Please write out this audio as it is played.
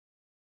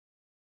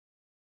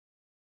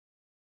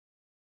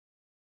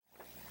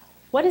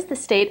What is the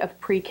state of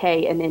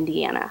pre-K in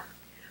Indiana?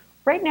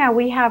 Right now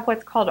we have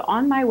what's called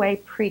On My Way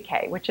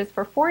Pre-K, which is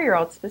for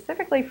 4-year-olds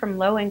specifically from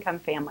low-income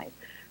families.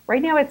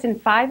 Right now it's in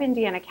 5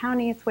 Indiana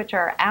counties, which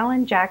are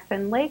Allen,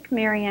 Jackson, Lake,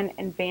 Marion,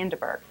 and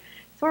Vanderburgh.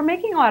 So we're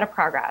making a lot of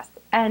progress,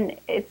 and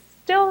it's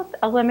still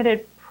a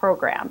limited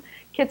program.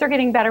 Kids are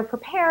getting better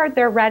prepared,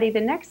 they're ready.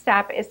 The next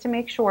step is to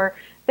make sure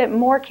that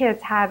more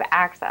kids have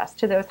access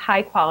to those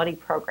high-quality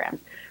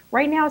programs.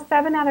 Right now,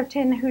 7 out of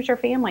 10 Hoosier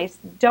families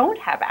don't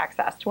have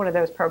access to one of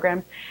those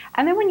programs.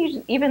 And then when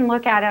you even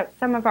look at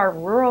some of our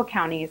rural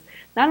counties,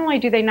 not only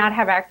do they not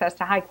have access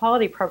to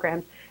high-quality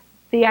programs,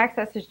 the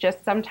access is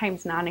just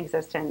sometimes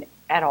non-existent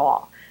at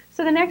all.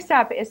 So the next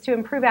step is to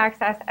improve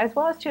access as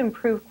well as to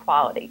improve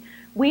quality.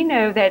 We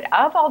know that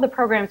of all the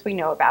programs we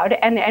know about,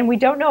 and we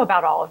don't know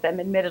about all of them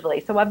admittedly,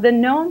 so of the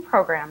known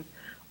programs,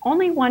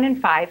 only 1 in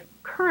 5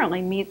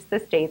 currently meets the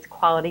state's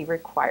quality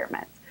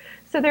requirements.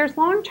 So there's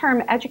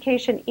long-term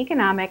education,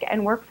 economic,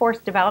 and workforce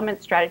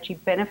development strategy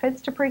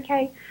benefits to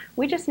pre-K.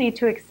 We just need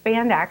to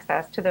expand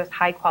access to those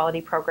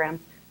high-quality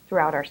programs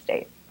throughout our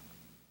state.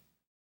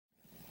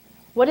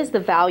 What is the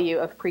value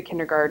of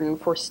pre-kindergarten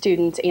for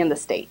students and the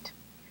state?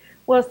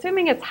 Well,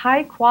 assuming it's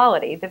high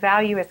quality, the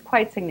value is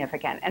quite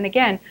significant. And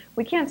again,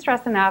 we can't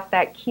stress enough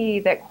that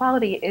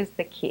quality is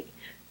the key.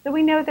 So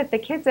we know that the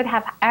kids that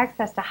have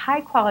access to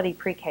high-quality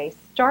pre-K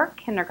start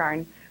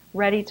kindergarten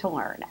ready to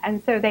learn.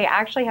 And so they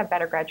actually have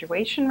better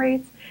graduation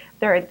rates,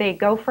 they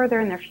go further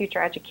in their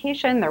future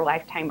education, their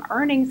lifetime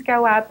earnings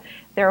go up,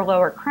 there are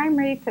lower crime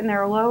rates, and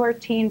there are lower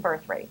teen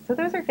birth rates. So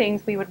those are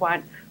things we would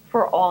want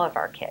for all of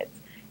our kids.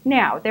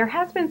 Now, there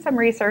has been some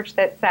research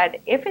that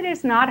said if it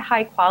is not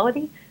high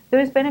quality,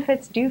 those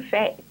benefits do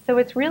fade. So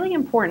it's really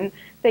important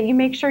that you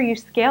make sure you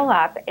scale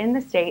up in the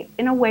state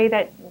in a way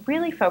that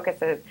really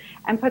focuses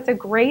and puts a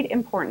great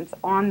importance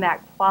on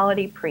that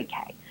quality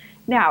pre-K.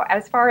 Now,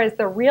 as far as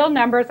the real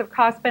numbers of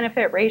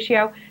cost-benefit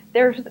ratio,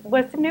 there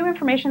was some new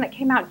information that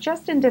came out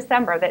just in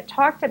December that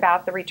talked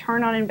about the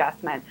return on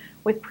investment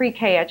with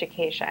pre-K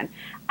education.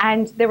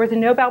 And there was a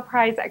Nobel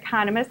Prize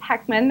economist,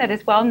 Heckman, that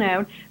is well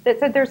known, that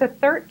said there's a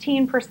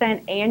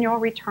 13% annual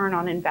return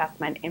on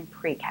investment in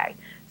pre-K.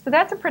 So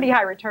that's a pretty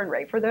high return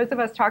rate. For those of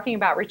us talking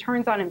about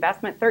returns on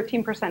investment,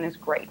 13% is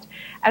great.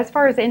 As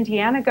far as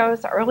Indiana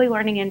goes, Early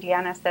Learning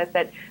Indiana says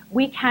that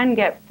we can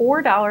get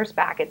 $4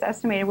 back. It's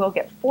estimated we'll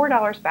get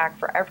 $4 back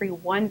for every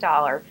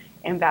 $1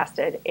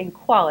 invested in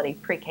quality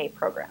pre-K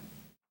programs.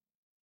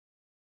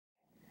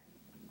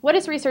 What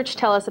does research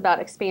tell us about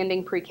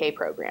expanding pre-K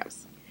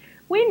programs?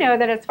 We know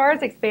that as far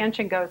as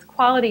expansion goes,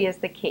 quality is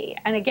the key.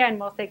 And again,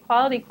 we'll say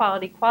quality,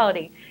 quality,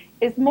 quality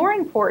is more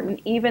important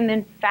even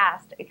than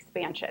fast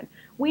expansion.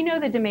 We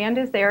know the demand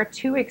is there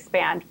to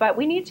expand, but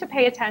we need to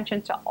pay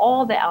attention to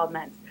all the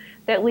elements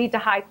that lead to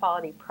high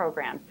quality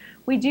programs.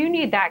 We do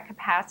need that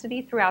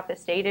capacity throughout the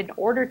state in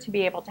order to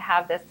be able to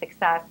have this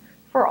success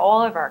for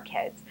all of our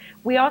kids.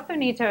 We also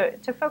need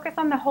to focus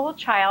on the whole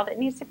child. It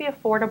needs to be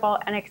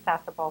affordable and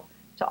accessible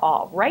to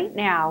all. Right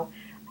now,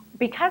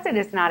 because it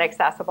is not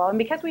accessible and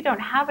because we don't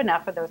have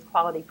enough of those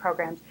quality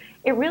programs,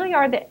 it really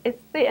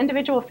it's the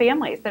individual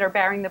families that are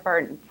bearing the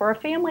burden. For a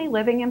family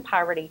living in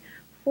poverty,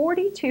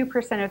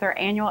 42% of their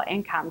annual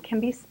income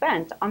can be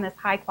spent on this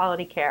high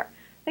quality care.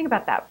 Think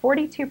about that,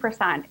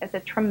 42% is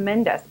a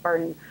tremendous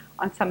burden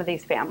on some of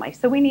these families.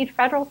 So we need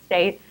federal,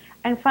 state,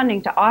 and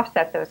funding to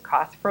offset those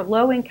costs for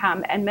low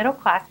income and middle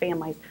class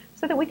families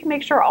so that we can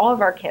make sure all of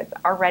our kids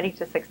are ready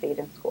to succeed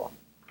in school.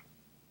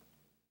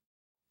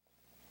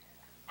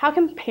 How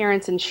can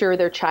parents ensure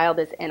their child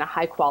is in a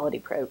high-quality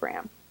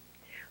program?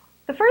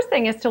 The first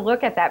thing is to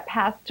look at that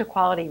path to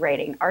quality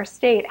rating. Our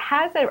state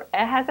has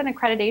an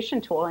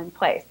accreditation tool in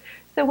place.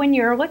 So when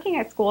you're looking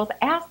at schools,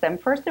 ask them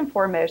first and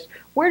foremost,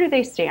 where do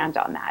they stand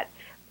on that?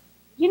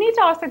 You need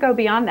to also go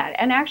beyond that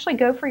and actually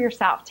go for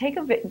yourself.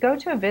 Go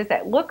to a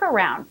visit, look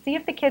around, see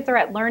if the kids are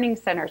at learning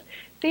centers,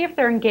 see if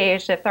they're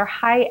engaged, if they're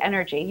high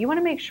energy. You want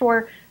to make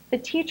sure the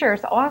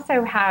teachers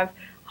also have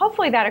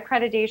hopefully that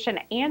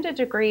accreditation and a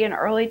degree in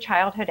early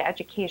childhood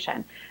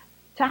education.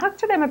 Talk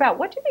to them about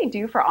what do they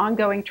do for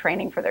ongoing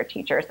training for their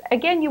teachers.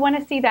 Again, you want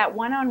to see that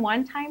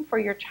one-on-one time for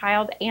your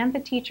child and the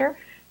teacher,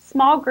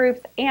 small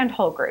groups and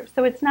whole groups.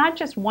 So it's not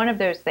just one of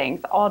those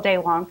things all day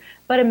long,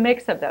 but a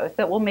mix of those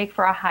that will make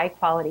for a high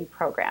quality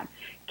program.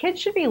 Kids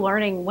should be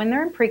learning, when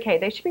they're in pre-K,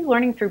 they should be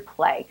learning through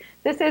play.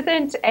 This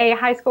isn't a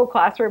high school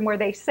classroom where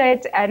they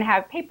sit and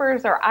have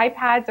papers or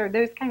iPads or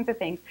those kinds of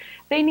things.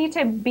 They need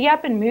to be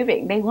up and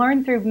moving. They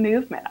learn through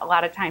movement a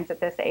lot of times at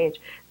this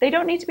age. They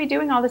don't need to be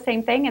doing all the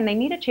same thing, and they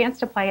need a chance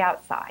to play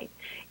outside.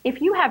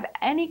 If you have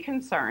any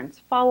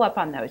concerns, follow up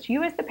on those.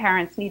 You as the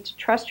parents need to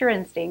trust your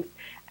instincts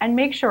and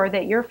make sure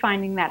that you're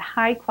finding that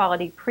high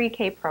quality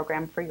pre-K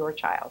program for your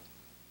child.